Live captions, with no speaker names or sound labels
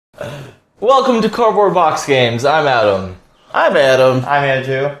Welcome to Cardboard Box Games. I'm Adam. I'm Adam. I'm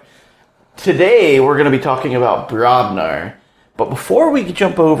Andrew. Today we're going to be talking about Brobnar. But before we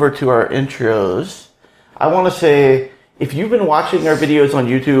jump over to our intros, I want to say, if you've been watching our videos on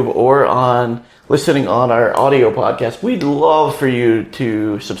YouTube or listening on our audio podcast, we'd love for you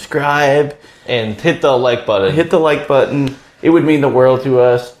to subscribe. And hit the like button. Hit the like button. It would mean the world to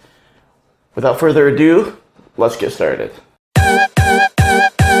us. Without further ado, let's get started.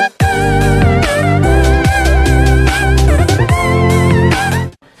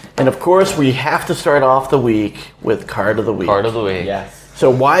 And of course, we have to start off the week with Card of the Week. Card of the Week. Yes. So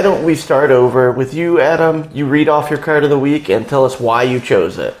why don't we start over with you, Adam? You read off your Card of the Week and tell us why you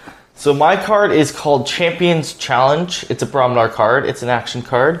chose it. So my card is called Champions Challenge. It's a Brobnar card. It's an action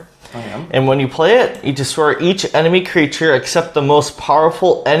card. And when you play it, you destroy each enemy creature except the most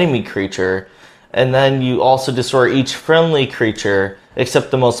powerful enemy creature. And then you also destroy each friendly creature except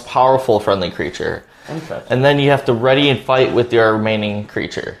the most powerful friendly creature. Interesting. And then you have to ready and fight with your remaining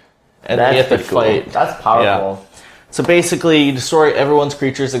creature. And then you have to fight. Cool. That's powerful. Yeah. So basically, you destroy everyone's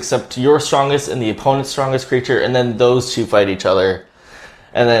creatures except your strongest and the opponent's strongest creature, and then those two fight each other.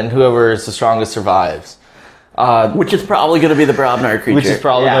 And then whoever is the strongest survives. Which is probably going to be the Brobnar creature. Which is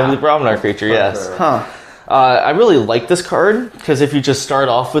probably going to be the Brobnar creature, yes. Sure. Huh. I really like this card, because if you just start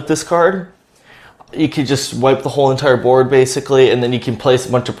off with this card, you could just wipe the whole entire board, basically, and then you can place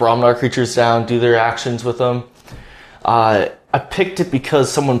a bunch of Brobnar creatures down, do their actions with them. I picked it because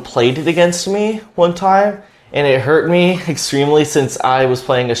someone played it against me one time, and it hurt me extremely since I was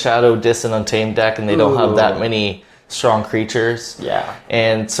playing a Shadow, Dis, and Untamed deck, and they don't have that many strong creatures. Yeah.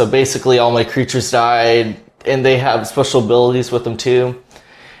 And so basically all my creatures died, and they have special abilities with them too.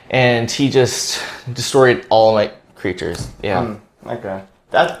 And he just destroyed all my creatures. Yeah. Okay.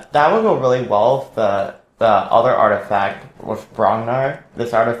 That would go really well with the other artifact with Brobnar.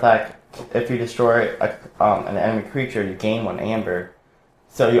 This artifact, if you destroy an enemy creature, you gain 1 amber.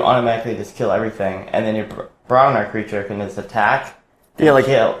 So you automatically just kill everything, and then your Brobnar creature can just attack. Yeah, like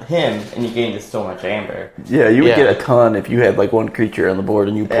kill him, and you gain just so much amber. Yeah, you would get a ton if you had like one creature on the board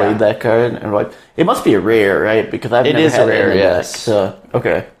and you played that card. And like, it must be a rare, right? Because I've never had a rare, any yes. deck, so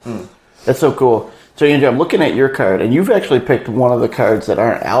okay, that's so cool. So Andrew, I'm looking at your card, and you've actually picked one of the cards that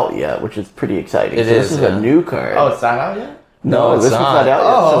aren't out yet, which is pretty exciting. This is a new card. Oh, it's not out yet? No, this one's not out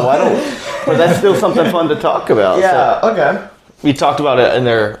yet. So why don't? But that's still something fun to talk about. Yeah. Okay. We talked about it in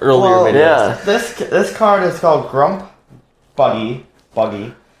their earlier videos. Yeah. This card is called Grump Buggy,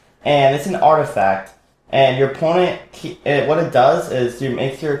 and it's an artifact. And your opponent, what it does is you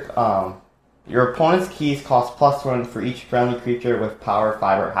make your opponent's keys cost +1 for each friendly creature with power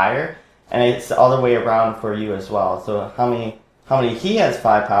 5 or higher, and it's the other way around for you as well. So how many he has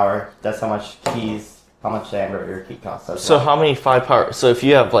 5 power? That's how much amber your key costs. So how many 5 power? So if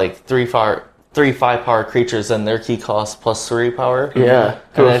you have like three 5 power creatures, then their key costs +3 power. Yeah,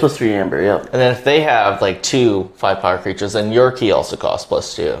 plus 3 amber. Yeah. And then if they have like 2 5 power creatures, then your key also costs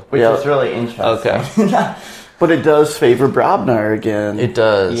 +2. Which is really interesting. Okay. But it does favor Brobnar again. It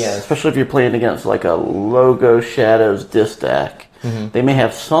does. Yeah. Especially if you're playing against like a Logo Shadows Dis deck. They may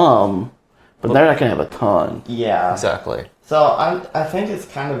have some, but they're not going to have a ton. Yeah. Exactly. So I think it's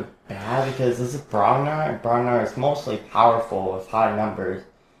kind of bad because this is Brobnar, and Brobnar is mostly powerful with high numbers.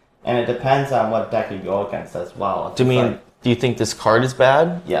 And it depends on what deck you go against as well. Do you think this card is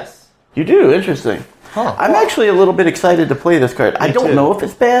bad? Yes. You do? Interesting. Huh. I'm actually a little bit excited to play this card. I don't know if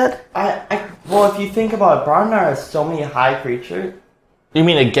it's bad. Well, if you think about it, Brobnar has so many high creatures. You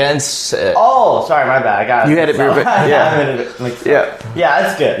mean against it? Oh, sorry, my bad. I got it. You had it mixed up. Yeah. Yeah,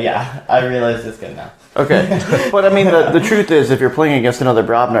 that's good. Yeah, I realize it's good now. Okay. But I mean, the truth is, if you're playing against another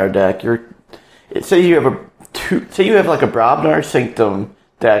Brobnar deck, say you have like a Brobnar Sanctum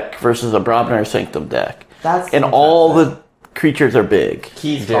deck versus a Brobnar Sanctum deck. And all the creatures are big.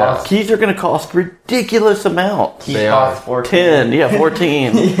 Keys are going to cost ridiculous amounts. Keys cost 14. 10, yeah,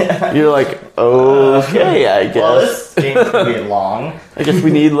 14. Yeah. You're like, okay, I guess. Well, this game's going to be long. I guess we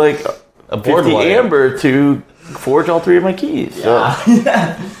need like a board 50 wipe. amber to forge all 3 of my keys. Yeah. So.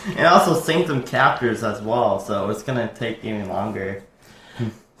 And also Sanctum captures as well, so it's going to take even longer.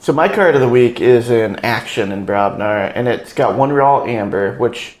 So my card of the week is an action in Brobnar, and it's got 1 raw amber,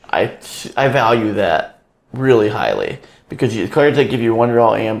 which I value that really highly, because the cards that give you 1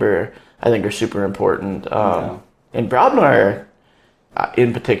 raw amber I think are super important. And Brobnar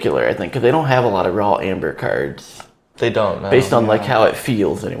in particular, I think, because they don't have a lot of raw amber cards. They don't, no. Based on like how it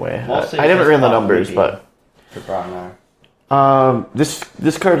feels anyway. Mostly I haven't ran the about numbers, but for Brobnar.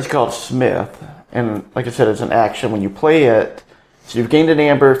 this card is called Smith, and like I said, it's an action. When you play it, So you've gained an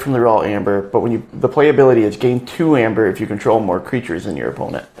amber from the raw amber, but the playability is gain 2 amber if you control more creatures than your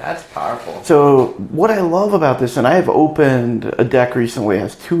opponent. That's powerful. So what I love about this, and I have opened a deck recently that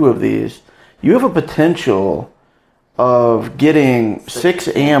has 2 of these, you have a potential of getting 6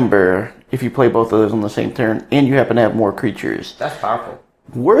 amber if you play both of those on the same turn, and you happen to have more creatures. That's powerful.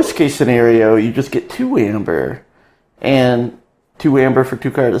 Worst case scenario, you just get 2 amber, and 2 amber for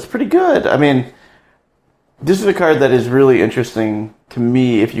 2 cards. That's pretty good. I mean, this is a card that is really interesting to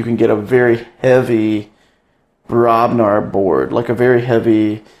me if you can get a very heavy Brobnar board, like a very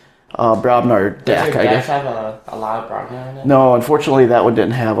heavy Brobnar deck. Does your deck have a lot of Brobnar in it? No, unfortunately, that one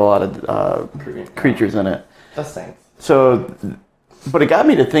didn't have a lot of creatures in it. That stinks. So, but it got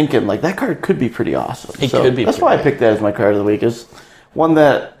me to thinking, like, that card could be pretty awesome. It could be. That's why I picked that as my card of the week. Is one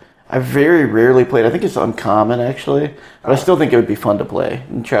that I very rarely played. I think it's uncommon, actually. But I still think it would be fun to play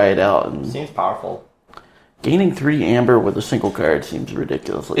and try it out. And seems powerful. Gaining 3 amber with a single card seems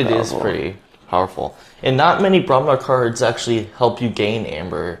ridiculously powerful. It is pretty powerful. And not many Brobnar cards actually help you gain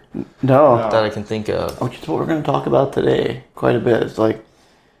amber No. that I can think of. Which is what we're going to talk about today quite a bit. It's like,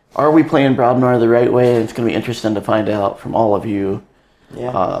 are we playing Brobnar the right way? And it's going to be interesting to find out from all of you.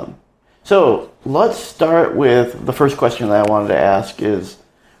 Yeah. So let's start with the first question that I wanted to ask is,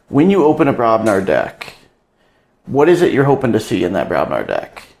 when you open a Brobnar deck, what is it you're hoping to see in that Brobnar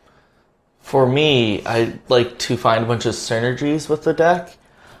deck? For me, I like to find a bunch of synergies with the deck.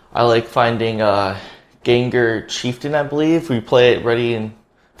 I like finding Gengar Chieftain, I believe. We play it ready and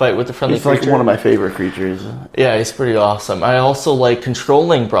fight with the friendly He's creature. like one of my favorite creatures. Yeah, he's pretty awesome. I also like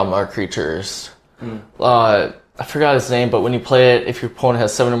controlling Brobnar creatures. I forgot his name, but when you play it, if your opponent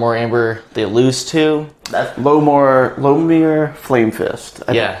has 7 or more amber, they lose 2. That's Lomir Flame Fist.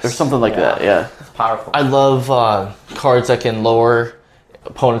 Yes. Or something like that, yeah. powerful. I love cards that can lower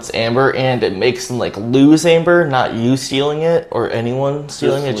opponent's amber, and it makes them like lose amber, not you stealing it or anyone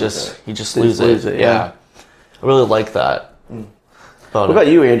stealing it. You just lose it. Yeah. I really like that. What about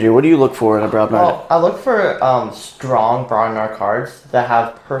you, Andrew? What do you look for in a Brobnar? Well, I look for strong Brobnar cards that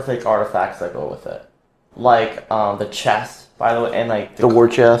have perfect artifacts that go with it. Like the chest, by the way, and like the war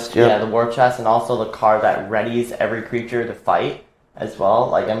chest, yeah, the war chest, and also the card that readies every creature to fight as well.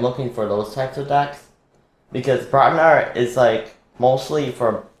 Like, I'm looking for those types of decks because Brobnar is like mostly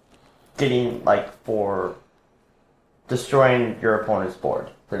for getting for destroying your opponent's board,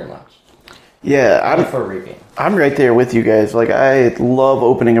 pretty much. Yeah, I'm right there with you guys. Like, I love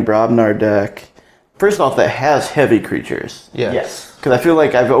opening a Brobnar deck. First off, that has heavy creatures. Yes. Because I feel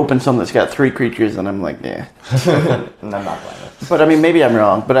like I've opened some that's got 3 creatures, and I'm like, yeah. And I'm not playing it. But I mean, maybe I'm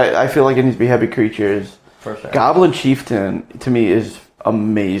wrong. But I feel like it needs to be heavy creatures. For sure. Goblin Chieftain, to me, is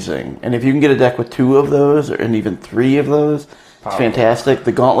amazing. And if you can get a deck with 2 of those, and even 3 of those, it's fantastic.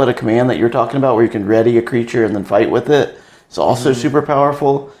 The Gauntlet of Command that you're talking about, where you can ready a creature and then fight with it, is also super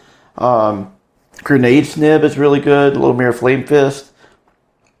powerful. Grenade Snib is really good. Lomir Flame Fist.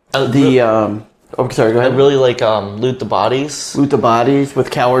 Sorry, go ahead. I really like Loot the Bodies. Loot the Bodies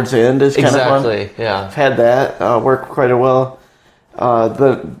with Coward's End is kind of fun. Exactly, yeah. I've had that work quite well.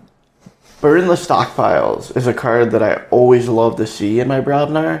 The Burn the Stockpiles is a card that I always love to see in my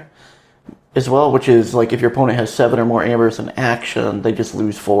Brobnar as well, which is like if your opponent has 7 or more ambers in action, they just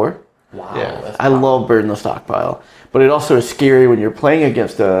lose 4. Wow. Yeah. I love Burn the Stockpile. But it also is scary when you're playing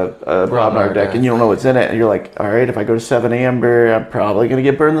against a Brobnar deck and you don't know what's in it, and you're like, all right, if I go to 7 amber, I'm probably going to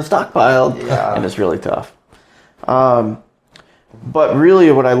get Burn the Stockpile. Yeah. And it's really tough. But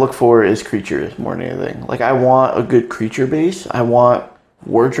really what I look for is creatures more than anything. Like, I want a good creature base. I want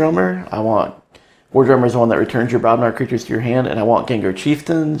War Drummer. War Drummer is the one that returns your Brobnar creatures to your hand, and I want Gengar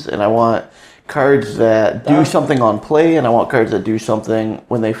Chieftains, and I want cards that do something on play, and I want cards that do something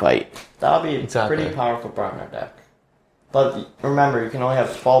when they fight. That would be a pretty powerful Brobnar deck. But remember, you can only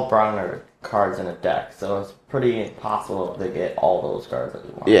have 12 Brobnar cards in a deck, so it's pretty impossible to get all those cards that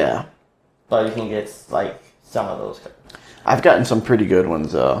you want. Yeah. But you can get, like, some of those cards. I've gotten some pretty good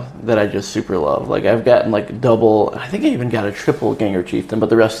ones, though, that I just super love. Like, I've gotten, like, double... I think I even got a triple Gengar Chieftain, but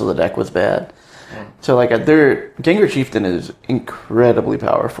the rest of the deck was bad. So, like, Gengar Chieftain is incredibly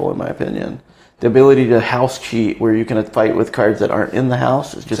powerful, in my opinion. The ability to house cheat, where you can fight with cards that aren't in the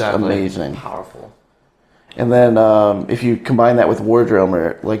house, is just amazing. Powerful. And then if you combine that with War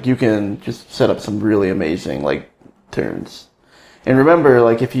Drummer, like, you can just set up some really amazing, like, turns. And remember,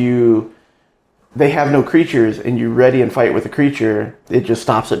 like, if they have no creatures and you ready and fight with a creature, it just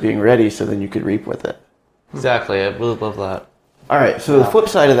stops it being ready, so then you could reap with it. Exactly, I really love that. All right, so the flip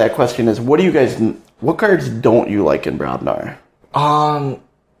side of that question is, what cards don't you like in Brobnar?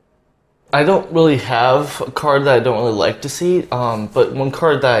 I don't really have a card that I don't really like to see, but one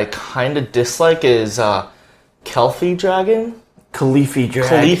card that I kind of dislike is Kelpie Dragon. Khaleesi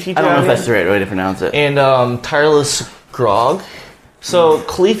Dragon. Khaleesi I don't know if Dragon? that's the right way to pronounce it. And Tireless Grog. So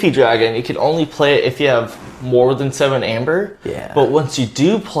Khaleesi Dragon, you can only play it if you have more than 7 amber. Yeah. But once you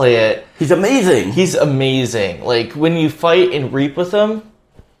do play it, He's amazing. he's amazing. Like when you fight and reap with him,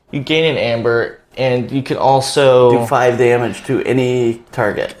 you gain an amber, and you can also Do 5 damage to any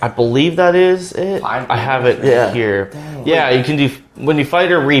target. I believe that is it. 5 I have it Yeah. here. Dang. Yeah, you can do when you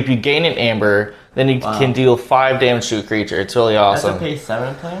fight or reap, you gain an amber. Then you can deal 5 damage to a creature. It's really I have to awesome. pay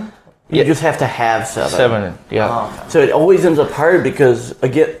 7 to play him? You Yeah. just have to have 7. 7, yeah. Oh, okay. So it always ends up hard because,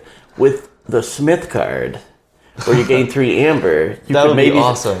 again, with the Smith card, where you gain 3 amber, you That could would be maybe.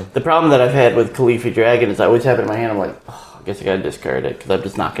 awesome. The problem that I've had with Khaleesi Dragon is I always have it in my hand. I'm like, oh, I guess I gotta discard it because I'm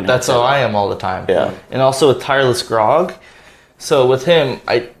just not gonna. That's how I am all the time. Yeah. And also with Tireless Grog. So with him,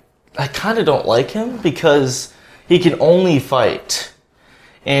 I kind of don't like him because he can only fight.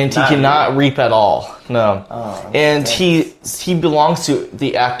 And he Not cannot reap at all. No. Oh, and that's he belongs to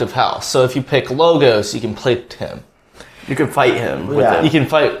the active house. So if you pick Logos, you can play him. You can fight him with Yeah. it. You can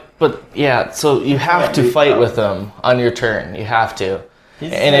fight, but yeah, so you have can't to reap fight though. with him on your turn. You have to.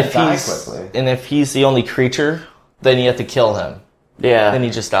 He's And gonna if die he's quickly. and if he's the only creature, then you have to kill him. Yeah. Then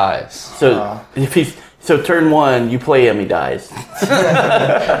he just dies. So if he's turn 1, you play him, he dies.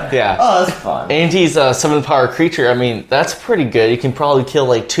 Yeah. Oh, that's fun. And he's a 7-power creature. I mean, that's pretty good. You can probably kill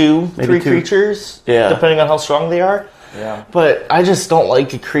like 2, Maybe 3 2. creatures, Yeah. depending on how strong they are. Yeah. But I just don't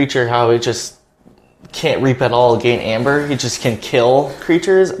like a creature how it just can't reap at all, gain amber. He just can kill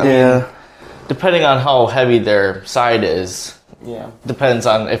creatures. I mean, depending on how heavy their side is, Yeah. depends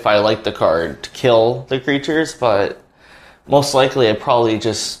on if I like the card to kill the creatures. But most likely, I probably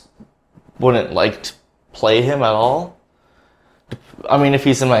just wouldn't like to play him at all. I mean, if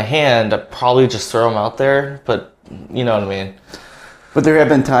he's in my hand, I'd probably just throw him out there. But you know what I mean. But there have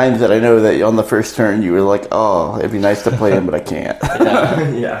been times that I know that on the first turn you were like, oh, it'd be nice to play him, but I can't.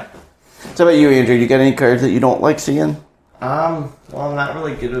 Yeah. So about you, Andrew? You got any cards that you don't like seeing? Well, I'm not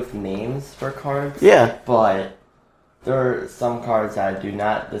really good with names for cards. Yeah. But there are some cards that I do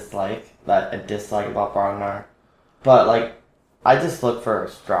not dislike, that I dislike about Brobnar. But, like, I just look for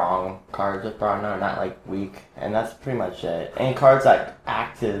strong cards with Brobnar, not, like, weak. And that's pretty much it. And cards that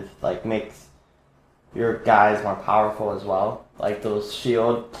active, like, makes your guys more powerful as well. Like those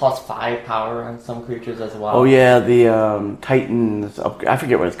shield +5 power on some creatures as well. Oh yeah, the Titans. I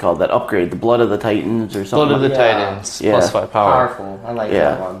forget what it's called. That upgrade, the Blood of the Titans or something. Blood of the Yeah. Titans, Yeah. +5 power. Powerful. I like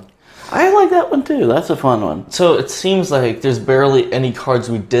Yeah. that one. I like that one too. That's a fun one. So it seems like there's barely any cards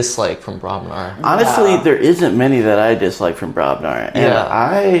we dislike from Brobnar. Honestly, Yeah. there isn't many that I dislike from Brobnar. And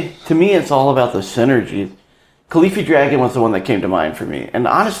Yeah. to me, it's all about the synergy. Khaleesi Dragon was the one that came to mind for me. And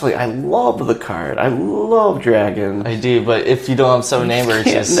honestly, I love the card. I love Dragon. I do, but if you don't have 7 amber, it's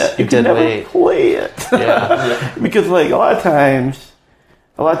Can't just you can dead never weight. play it. Yeah. Because like a lot of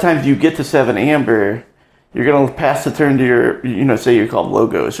times you get to 7 amber, you're gonna pass the turn to your, say you're called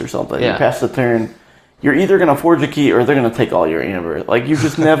Logos or something. Yeah. You pass the turn, you're either gonna forge a key or they're gonna take all your amber. Like you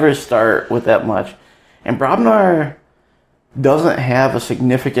just never start with that much. And Brobnar doesn't have a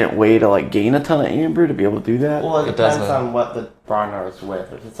significant way to like gain a ton of amber to be able to do that. Well, it It depends doesn't. on what the Brobnar is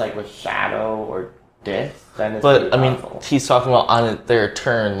with. If it's like with Shadow or Disc, then it's But pretty I mean, powerful. he's talking about on their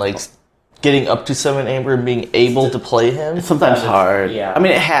turn, like getting up to 7 amber and being able to play him. It's sometimes That is- hard. yeah. I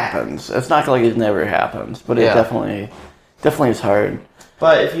mean, it happens. It's not like it never happens, but it Yeah. definitely is hard.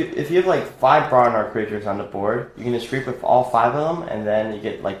 But if you have like 5 Brobnar creatures on the board, you can just reap with all 5 of them, and then you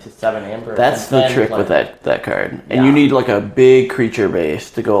get like to 7 amber. That's and the then trick play. with that card. And Yeah. you need like a big creature base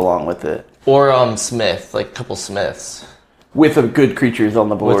to go along with it. Or Smith, like a couple Smiths With a good creatures on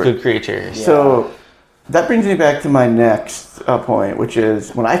the board. with good creatures. Yeah. So that brings me back to my next point, which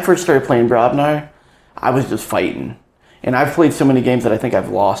is when I first started playing Brobnar, I was just fighting. And I've played so many games that I think I've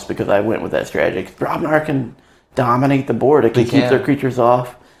lost because I went with that strategy. 'Cause Brobnar can dominate the board. It can They keep can. their creatures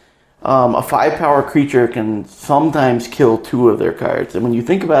off. A 5-power creature can sometimes kill 2 of their cards. And when you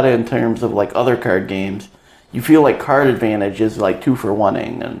think about it in terms of like other card games, you feel like card advantage is like 2 for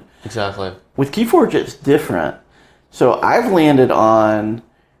 1-ing. And Exactly. with KeyForge, it's different. So I've landed on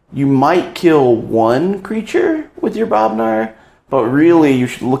you might kill 1 creature with your Brobnar, but really you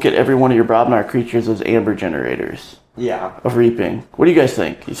should look at every one of your Brobnar creatures as amber generators Yeah. of reaping. What do you guys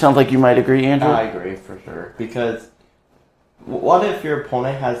think? It sounds like you might agree, Andrew. I agree for sure. Because what if your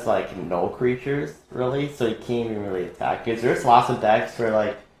opponent has like no creatures really, so he can't even really attack? Because there's lots of decks where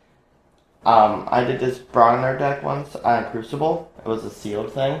like, I did this Brognar deck once on Crucible. It was a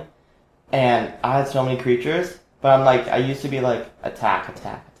sealed thing, and I had so many creatures. But I'm like, I used to be like attack,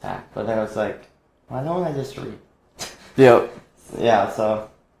 attack, attack. But then it was like, why don't I just reap? Yeah, Yeah, so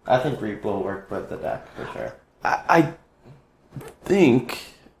I think reap will work with the deck for sure. I think,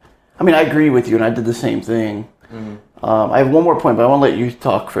 I mean, I agree with you, and I did the same thing. I have one more point, but I want to let you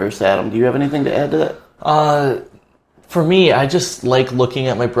talk first, Adam. Do you have anything to add to that? For me, I just like looking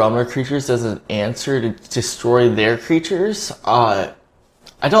at my Brobnar creatures as an answer to destroy their creatures.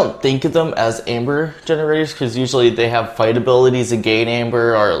 I don't think of them as amber generators because usually they have fight abilities to gain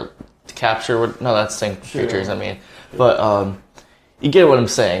amber or to capture. No, that's sync creatures, I mean. But you get what I'm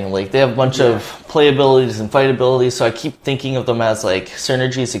saying. Like, they have a bunch of play abilities and fight abilities, so I keep thinking of them as, like,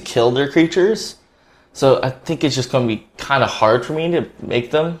 synergies to kill their creatures. So I think it's just going to be kind of hard for me to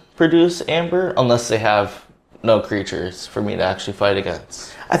make them produce amber unless they have no creatures for me to actually fight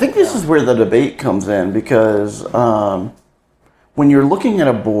against. I think this is where the debate comes in because when you're looking at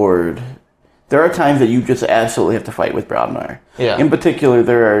a board, there are times that you just absolutely have to fight with Brobnar. Yeah. In particular,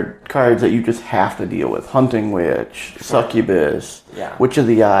 there are cards that you just have to deal with. Hunting Witch, Succubus, Witch of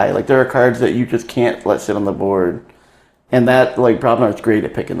the Eye. Like, there are cards that you just can't let sit on the board. And that, like, Brobnar's great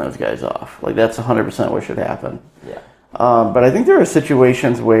at picking those guys off. Like, that's 100% what should happen. Yeah. But I think there are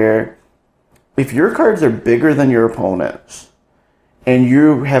situations where if your cards are bigger than your opponent's, and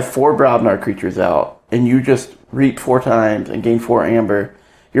you have 4 Brobnar creatures out, and you just reap 4 times and gain 4 amber,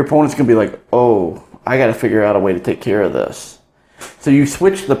 your opponent's going to be like, oh, I got to figure out a way to take care of this. So you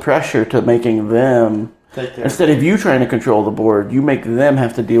switch the pressure to making them, instead of you trying to control the board, you make them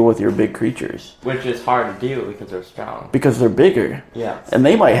have to deal with your big creatures. Which is hard to do because they're strong. Because they're bigger. Yeah. And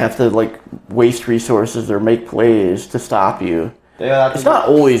they might have to, like, waste resources or make plays to stop you. It's not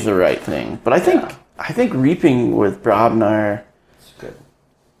always the right thing. But I think reaping with Brobnar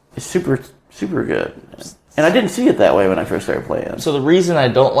is super, super good. And I didn't see it that way when I first started playing. So the reason I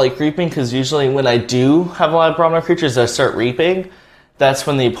don't like reaping, because usually when I do have a lot of Brobnar creatures, I start reaping. That's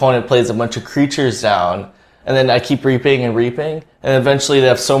when the opponent plays a bunch of creatures down, and then I keep reaping and reaping, and eventually they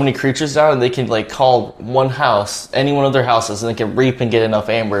have so many creatures down, and they can, like, call one house, any one of their houses, and they can reap and get enough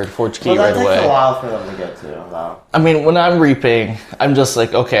amber to forge key right away. That takes a while for them to get to, though. I mean, when I'm reaping, I'm just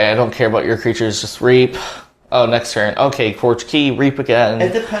like, okay, I don't care about your creatures, just reap. Oh, next turn. Okay, forge key, reap again.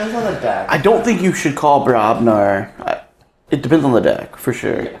 It depends on the deck. I don't think you should call Brobnar. It depends on the deck, for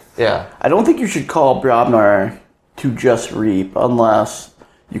sure. Yes. Yeah. I don't think you should call Brobnar to just reap unless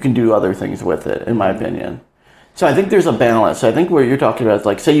you can do other things with it, in my opinion. So I think there's a balance. I think what you're talking about is,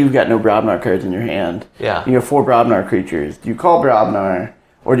 like, say you've got no Brobnar cards in your hand. Yeah. And you have 4 Brobnar creatures. Do you call Brobnar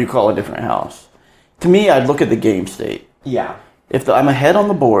or do you call a different house? To me, I'd look at the game state. Yeah. If I'm ahead on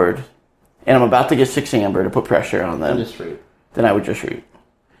the board and I'm about to get 6 amber to put pressure on them, then I would just reap.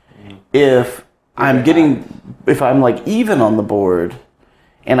 If I'm like even on the board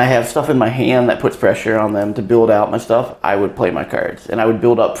and I have stuff in my hand that puts pressure on them to build out my stuff, I would play my cards. And I would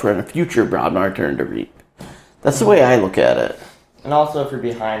build up for a future Brobnar turn to reap. That's the way I look at it. And also, if you're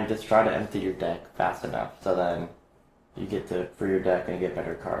behind, just try to empty your deck fast enough so then you get to free your deck and get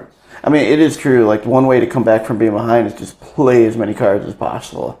better cards. I mean, it is true. Like, one way to come back from being behind is just play as many cards as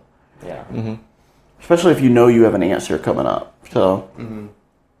possible. Yeah. Mm-hmm. Especially if you know you have an answer coming up. So,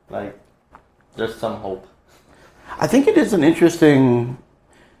 like, there's some hope. I think it is an interesting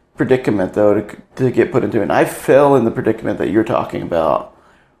predicament, though, to get put into. And I fell in the predicament that you're talking about,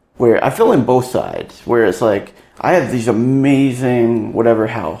 where I fell in both sides, where it's like, I have these amazing whatever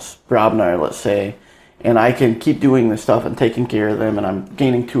house, Brobnar, let's say, and I can keep doing this stuff and taking care of them, and I'm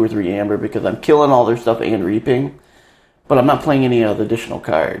gaining 2 or 3 amber because I'm killing all their stuff and reaping, but I'm not playing any of the additional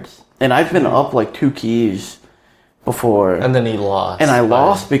cards. And I've been up like 2 keys before. And then he lost. And I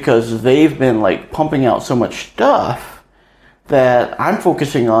lost because they've been, like, pumping out so much stuff that I'm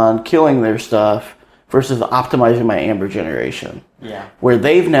focusing on killing their stuff versus optimizing my amber generation. Yeah. Where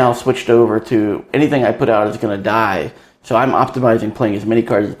they've now switched over to anything I put out is going to die. So I'm optimizing playing as many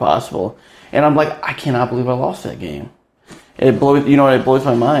cards as possible. And I'm like, I cannot believe I lost that game. It blows, it blows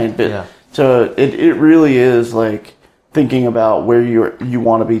my mind. But yeah. So it really is like thinking about where you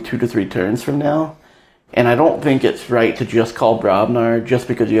want to be 2 to 3 turns from now. And I don't think it's right to just call Brobnar just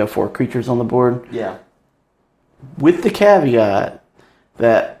because you have 4 creatures on the board. Yeah. With the caveat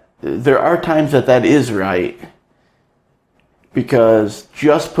that there are times that is right. Because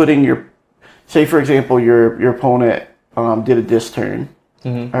just putting say for example, your opponent did a disc turn,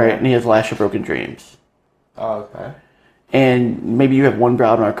 all right, and he has Lash of Broken Dreams. Oh, okay. And maybe you have 1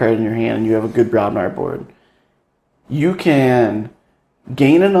 Brobnar card in your hand and you have a good Brobnar board. You can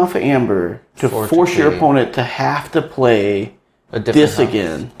gain enough amber to force your opponent to have to play this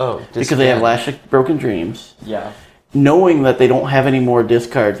again. Oh, because they have Lash of Broken Dreams. Yeah. Knowing that they don't have any more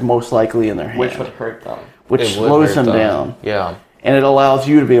disc cards most likely in their hand. Which would hurt them. Which slows them down. Yeah. And it allows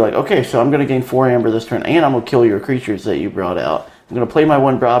you to be like, okay, so I'm going to gain 4 amber this turn, and I'm going to kill your creatures that you brought out. I'm going to play my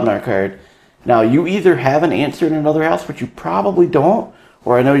 1 Brobnar card, Now, you either have an answer in another house, which you probably don't,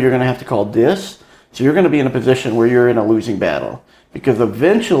 or I know you're going to have to call Dis. So you're going to be in a position where you're in a losing battle. Because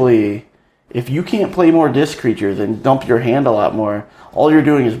eventually, if you can't play more Dis creatures and dump your hand a lot more, all you're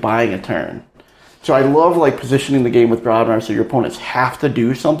doing is buying a turn. So I love like positioning the game with Brobnar so your opponents have to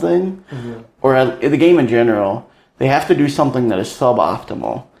do something, or in the game in general, they have to do something that is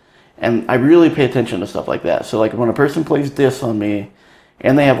suboptimal. And I really pay attention to stuff like that. So like when a person plays Dis on me,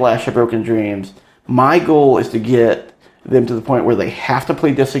 and they have Lash of Broken Dreams, my goal is to get them to the point where they have to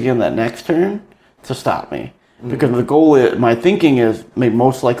play Dis again that next turn to stop me. Because the goal is, my thinking is, they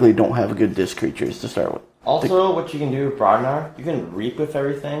most likely don't have good Dis creatures to start with. Also, what you can do with Brobnar, you can reap with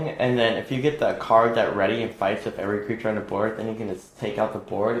everything, and then if you get the card that ready and fights with every creature on the board, then you can just take out the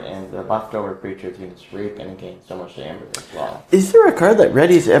board, and the leftover creatures you can just reap and gain so much damage as well. Is there a card that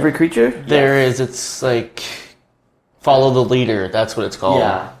readies every creature? There is. It's like follow the leader. That's what it's called.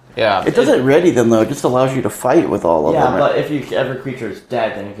 Yeah. It doesn't ready them, though. It just allows you to fight with all of them. Yeah, but if every creature is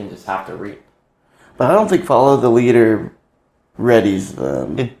dead, then you can just have to reap. But I don't think follow the leader readies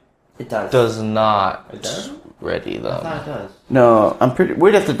them. It does. Does not It does? ready I them. thought it does. No,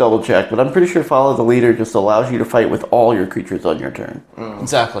 we'd have to double check, but I'm pretty sure follow the leader just allows you to fight with all your creatures on your turn.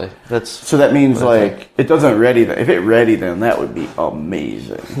 Exactly. That's So that means like it doesn't ready them. If it ready them, that would be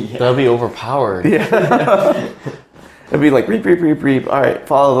amazing. that'd be overpowered. Yeah. It'd be like reap, reap, reap, reap. All right,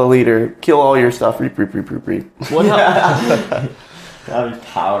 follow the leader, kill all your stuff, reap, reap, reap, reap, reap. What happened? That'd be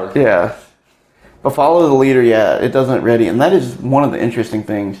powerful. Yeah. But follow the leader, yeah, it doesn't ready. And that is one of the interesting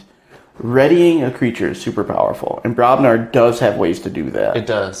things. Readying a creature is super powerful. And Brobnar does have ways to do that. It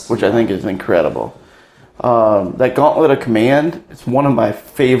does. Which I think is incredible. That Gauntlet of Command, it's one of my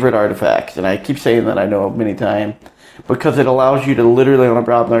favorite artifacts. And I keep saying that, I know many times. Because it allows you to literally on a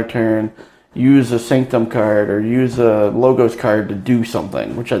Brobnar turn use a Sanctum card or use a Logos card to do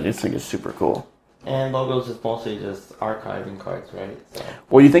something. Which I just think is super cool. And Logos is mostly just archiving cards, right? So.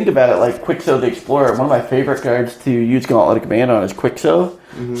 Well, you think about it like Quixo the Explorer. One of my favorite cards to use Gauntlet of Command on is Quixo.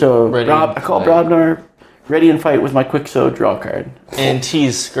 So I call Brobnar, ready and fight with my Quixo, draw a card. And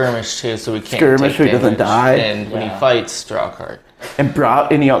he's skirmish too, so we can't Skirmish, take so he doesn't damage. die. And when he fights, draw a card. And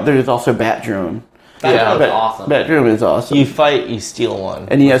there's also Bat Drone. That's awesome. Bat Drone is awesome. You fight, you steal one.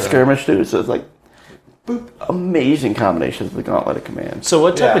 And he has Skirmish too, so it's like boop, amazing combinations with Gauntlet of Command. So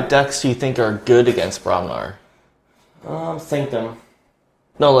what type of decks do you think are good against Brobnar? Sanctum.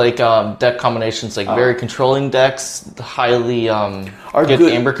 No, like deck combinations, like very controlling decks, highly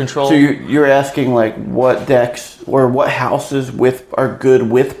good amber control. So you're asking like what decks or what houses are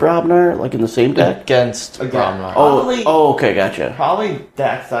good with Brobnar, like in the same deck? Against Brobnar. Okay, gotcha. Probably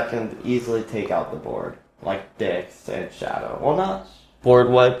decks that can easily take out the board, like Dix and Shadow. Well, not...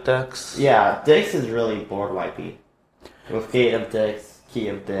 Board wipe decks? Yeah, Dix is really board wipey. With Gate of Dix, Key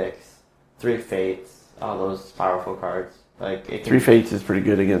of Dix, 3 Fates, all those powerful cards. Like 3 Fates is pretty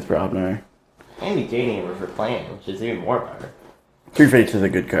good against Brobnar. And negating if we're playing, which is even more better. 3 Fates is a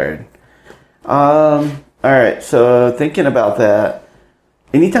good card. Alright, so thinking about that,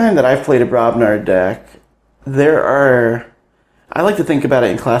 anytime that I've played a Brobnar deck, I like to think about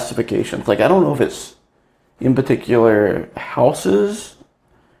it in classifications. Like, I don't know if it's in particular houses,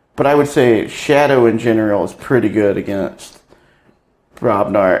 but I would say Shadow in general is pretty good against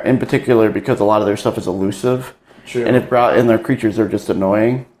Brobnar, in particular because a lot of their stuff is elusive. True. And their creatures are just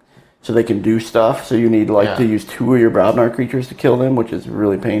annoying, so they can do stuff. So you need to use 2 of your Brobnar creatures to kill them, which is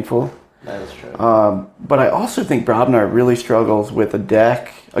really painful. That is true. But I also think Brobnar really struggles with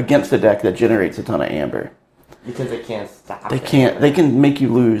against a deck that generates a ton of amber. Because they can't stop. They can't. They can make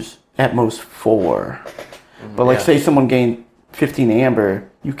you lose at most 4. But say someone gained 15 amber,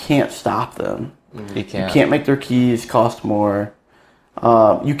 you can't stop them. You can't. You can't make their keys cost more.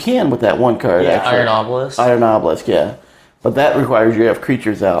 You can with that one card. Yeah, actually. Iron Obelisk? Iron Obelisk, yeah. But that requires you to have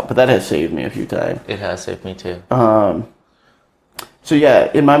creatures out. But that has saved me a few times. It has saved me too. So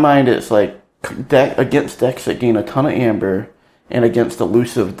yeah, in my mind, it's like against decks that gain a ton of amber and against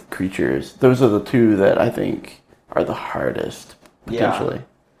elusive creatures. Those are the 2 that I think are the hardest, potentially.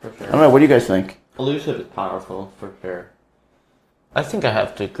 Yeah, for sure. I don't know, what do you guys think? Elusive is powerful, for sure. I think I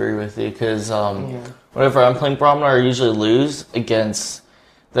have to agree with you because whenever I'm playing Brobnar, I usually lose against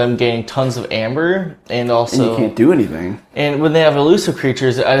them getting tons of amber and also... And you can't do anything. And when they have elusive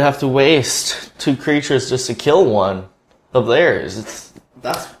creatures, I'd have to waste 2 creatures just to kill one of theirs.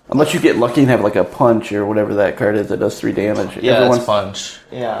 Unless you get lucky and have like a punch or whatever that card is that does 3 damage. Yeah, that's punch.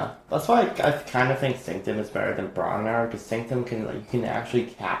 Yeah, that's why I kind of think Sanctum is better than Brobnar, because Sanctum you can actually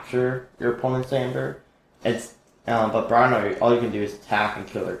capture your opponent's amber. But Brobnar, all you can do is attack and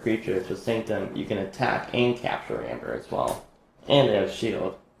kill their creatures. With Sanctum, you can attack and capture amber as well, and they have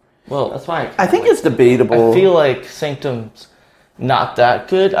shield. Well, That's why I think it's debatable. I feel like Sanctum's not that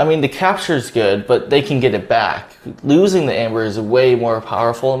good. I mean, the capture's good, but they can get it back. Losing the Amber is way more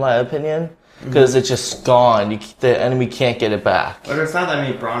powerful, in my opinion, because it's just gone. The enemy can't get it back. But there's not that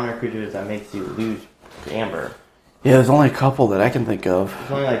many Brobnar creatures that makes you lose Amber. Yeah, there's only a couple that I can think of.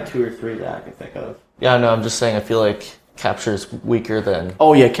 There's only like 2 or 3 that I can think of. Yeah, no, I'm just saying I feel like capture's weaker than...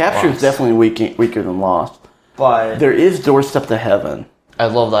 Oh yeah, capture is Lost. definitely weaker than Lost. But There is Doorstep to Heaven, I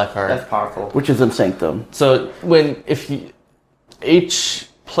love that card. that's powerful. which is in Sanctum. So each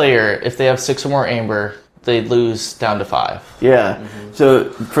player, if they have 6 or more Amber, they lose down to 5. Yeah.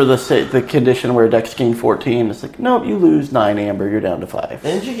 So for the condition where decks gain 14, it's like, nope, you lose 9 Amber, you're down to 5.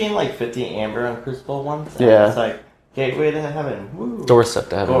 Didn't you gain like 50 Amber on Crucible once? And Yeah. It's like Gateway to Heaven. Woo. Doorstep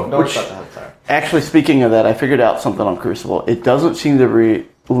to heaven. Doorstep to Heaven, sorry. Actually, speaking of that, I figured out something on Crucible. It doesn't seem to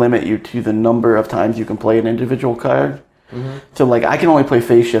limit you to the number of times you can play an individual card. So like, I can only play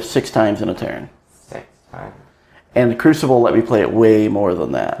Phase Shift 6 times in a turn. 6 times. And Crucible let me play it way more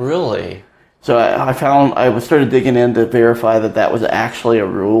than that. Really? So I started digging in to verify that was actually a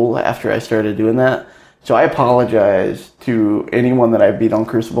rule after I started doing that. So I apologize to anyone that I beat on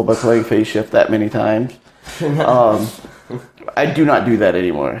Crucible by playing Phase Shift that many times. I do not do that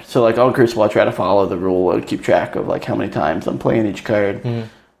anymore. So like on Crucible, I try to follow the rule and keep track of like how many times I'm playing each card.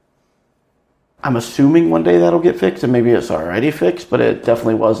 I'm assuming one day that'll get fixed, and maybe it's already fixed, but it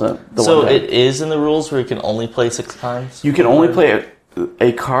definitely wasn't. So it is in the rules where you can only play 6 times? You can only play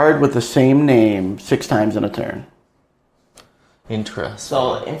a card with the same name 6 times in a turn. Interesting.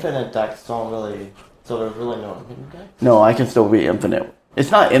 So infinite decks don't really... So there's really no infinite deck? No, I can still be infinite. It's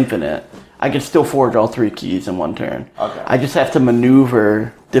not infinite. I can still forge all 3 keys in one turn. Okay. I just have to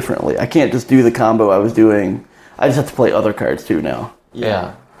maneuver differently. I can't just do the combo I was doing. I just have to play other cards too now.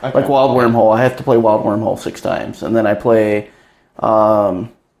 Yeah. Okay. Like Wild Wormhole, I have to play Wild Wormhole 6 times. And then I play,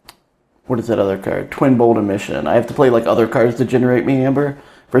 what is that other card? Twin Bolt Emission. I have to play like other cards to generate me Amber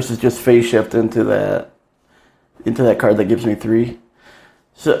versus just Phase Shift into that card that gives me 3.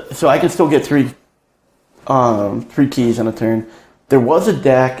 So I can still get 3 keys in a turn. There was a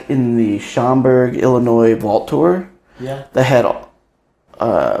deck in the Schaumburg, Illinois Vault Tour that had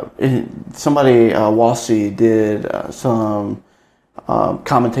somebody, Walsey, did some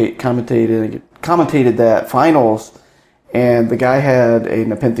commentated that finals, and the guy had a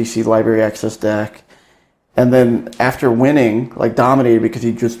Nepenthe Seed Library Access deck, and then after winning, like dominated because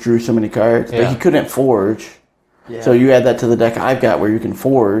he just drew so many cards, but he couldn't forge. Yeah. So you add that to the deck I've got where you can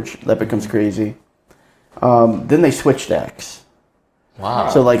forge, that becomes crazy. Then they switch decks. Wow.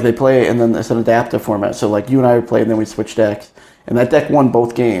 So like they play, and then it's an adaptive format. So like you and I would play, and then we switch decks, and that deck won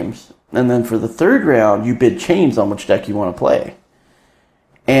both games. And then for the third round, you bid chains on which deck you want to play.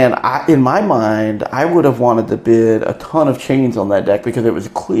 And in my mind, I would have wanted to bid a ton of chains on that deck because it was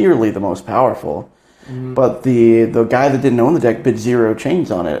clearly the most powerful. But the guy that didn't own the deck bid 0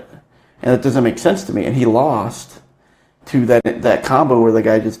 chains on it, and it doesn't make sense to me. And he lost to that combo where the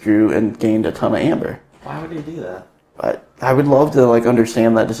guy just drew and gained a ton of Amber. Why would he do that? I would love to like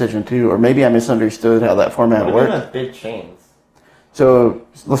understand that decision too, or maybe I misunderstood how that format What do you mean worked. with big chains? So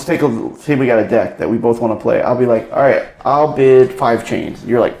let's say we got a deck that we both want to play. I'll be like, all right, I'll bid 5 chains.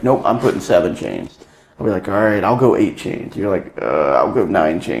 You're like, nope, I'm putting 7 chains. I'll be like, all right, I'll go 8 chains. You're like, I'll go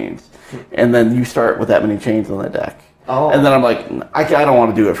 9 chains. And then you start with that many chains on that deck. Oh. And then I'm like, I don't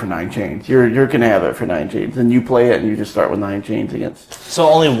want to do it for 9 chains. You're gonna have it for 9 chains. And you play it, and you just start with 9 chains against So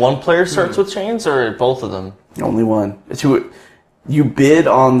only one player starts with chains, or both of them? only one. It's who you bid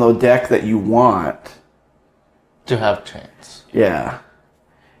on the deck that you want. To have chains. Yeah.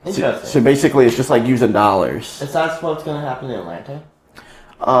 Interesting. So basically, it's just like using dollars. Is that what's going to happen in Atlanta?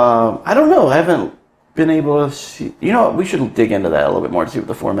 I don't know. I haven't been able to see. You know what? We should dig into that a little bit more to see what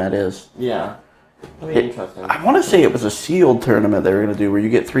the format is. Yeah. That'd be interesting. I want to say it was a sealed tournament they were going to do where you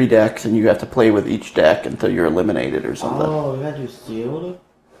get 3 decks and you have to play with each deck until you're eliminated or something. Oh, you had to do sealed?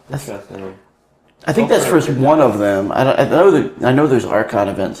 Interesting. I think that's for one of them. I know there's Archon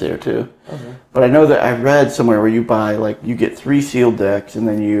events there too. Okay. But I know that I read somewhere where you buy, like, you get 3 sealed decks and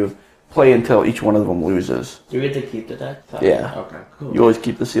then you play until each one of them loses. Do we get to keep the deck? Yeah. Okay, cool. You always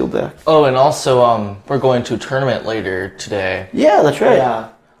keep the sealed deck. Oh, and also, we're going to a tournament later today. Yeah, that's right. Yeah.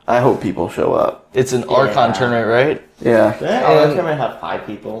 I hope people show up. It's an Archon tournament, right? Yeah. Yeah, our tournament had 5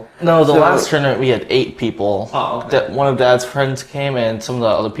 people. No, the So- last tournament we had 8 people. Oh, okay. One of Dad's friends came, and some of the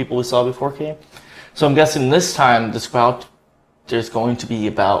other people we saw before came. So I'm guessing this time there's going to be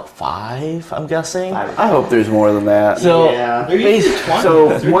about 5. I'm guessing. I hope there's more than that. So Yeah, they're usually 20.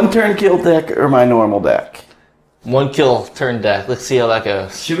 So, one turn kill deck or my normal deck? 1 kill turn deck. Let's see how that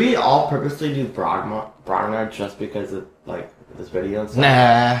goes. Should we all purposely do Brobnar just because of, like, this video. So.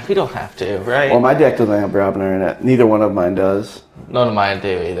 Nah, we don't have to, right? Well, my deck doesn't have Brobnar in it. Neither one of mine does. None of mine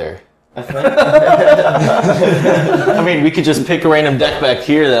do either. I feel I mean, we could just pick a random deck back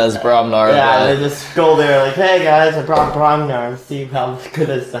here that has Brobnar. yeah, they just go there like, hey guys, I brought Brobnar and see how good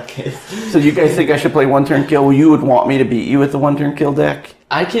this deck is. So you guys think I should play one turn kill? You would want me to beat you with the one turn kill deck?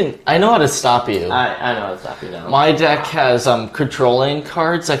 I know how to stop you. I know it's not you now. My deck has controlling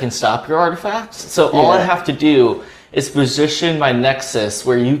cards that can stop your artifacts. So all I Yeah. have to do is position my Nexus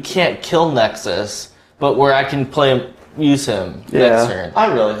where you can't kill Nexus, but where I can use him next turn. I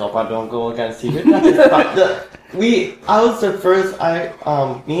really hope I don't go against you. Me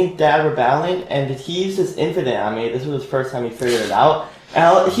and Dad were battling, and he used his infinite on me. This was the first time he figured it out.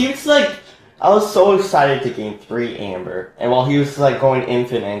 And he was like, I was so excited to gain 3 amber, and while he was like going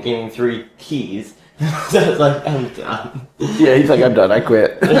infinite and gaining 3 keys, I was like, I'm done. Yeah, he's like, I'm done, I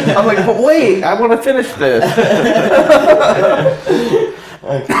quit. I'm like, but wait, I want to finish this.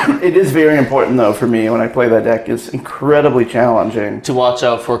 It is very important though for me when I play that deck. It's incredibly challenging. To watch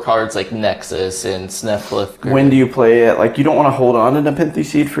out for cards like Nexus and Snefflift. When do you play it? Like, you don't want to hold on to Nepenthe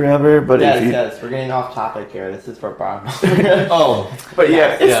Seed forever, but if you... Yes, we're getting off topic here. This is for Brobnar. Oh. But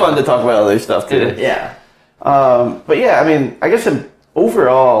yeah, it's fun to talk about other stuff too. Yeah. But yeah, I mean, I guess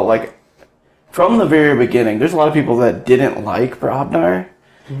overall, like, from the very beginning, there's a lot of people that didn't like Brobnar.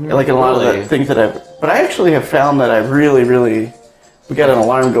 Like, a lot of the things that But I actually have found that I really... We got an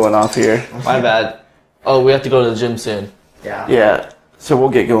alarm going off here. My bad. Oh, we have to go to the gym soon. Yeah. Yeah, so we'll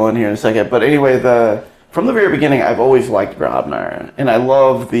get going here in a second. But anyway, from the very beginning, I've always liked Brobnar, and I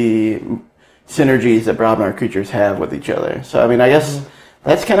love the synergies that Brobnar creatures have with each other. So, I mean, I guess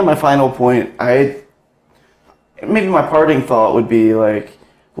that's kind of my final point. Maybe my parting thought would be, like,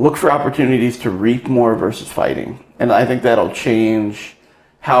 look for opportunities to reap more versus fighting. And I think that'll change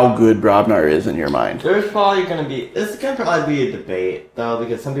how good Brobnar is in your mind. There's probably going to be... This is going to probably be a debate, though,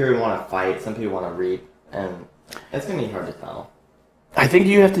 because some people want to fight, some people want to reap, and it's going to be hard to tell. I think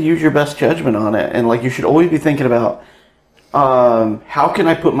you have to use your best judgment on it, and like you should always be thinking about how can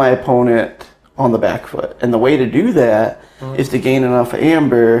I put my opponent on the back foot, and the way to do that is to gain enough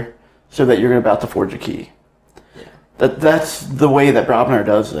amber so that you're about to forge a key. Yeah. That's the way that Brobnar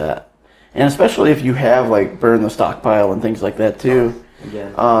does that, and especially if you have like burn the stockpile and things like that too.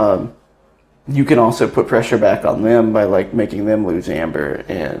 Yeah. You can also put pressure back on them by like making them lose amber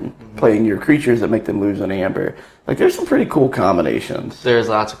and playing your creatures that make them lose an amber. Like, there's some pretty cool combinations. There's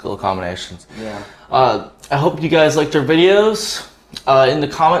lots of cool combinations. Yeah. I hope you guys liked our videos. In the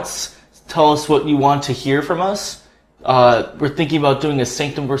comments, tell us what you want to hear from us. We're thinking about doing a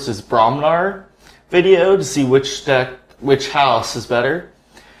Sanctum versus Brobnar video to see which house is better.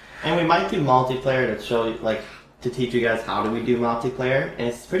 And we might do multiplayer to show you, like, to teach you guys how do we do multiplayer, and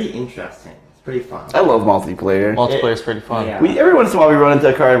it's pretty interesting. It's pretty fun. I love multiplayer. Multiplayer is pretty fun. Yeah. Every once in a while we run into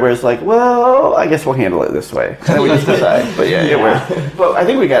a card where it's like, well, I guess we'll handle it this way. And then we just decide. But yeah, it works. But I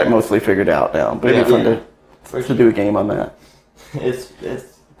think we got it mostly figured out now. But it'd be fun to do a game on that. It's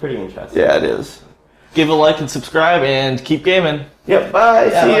pretty interesting. Yeah, it is. Give a like and subscribe and keep gaming. Yep, bye.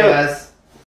 See Bye, you. guys.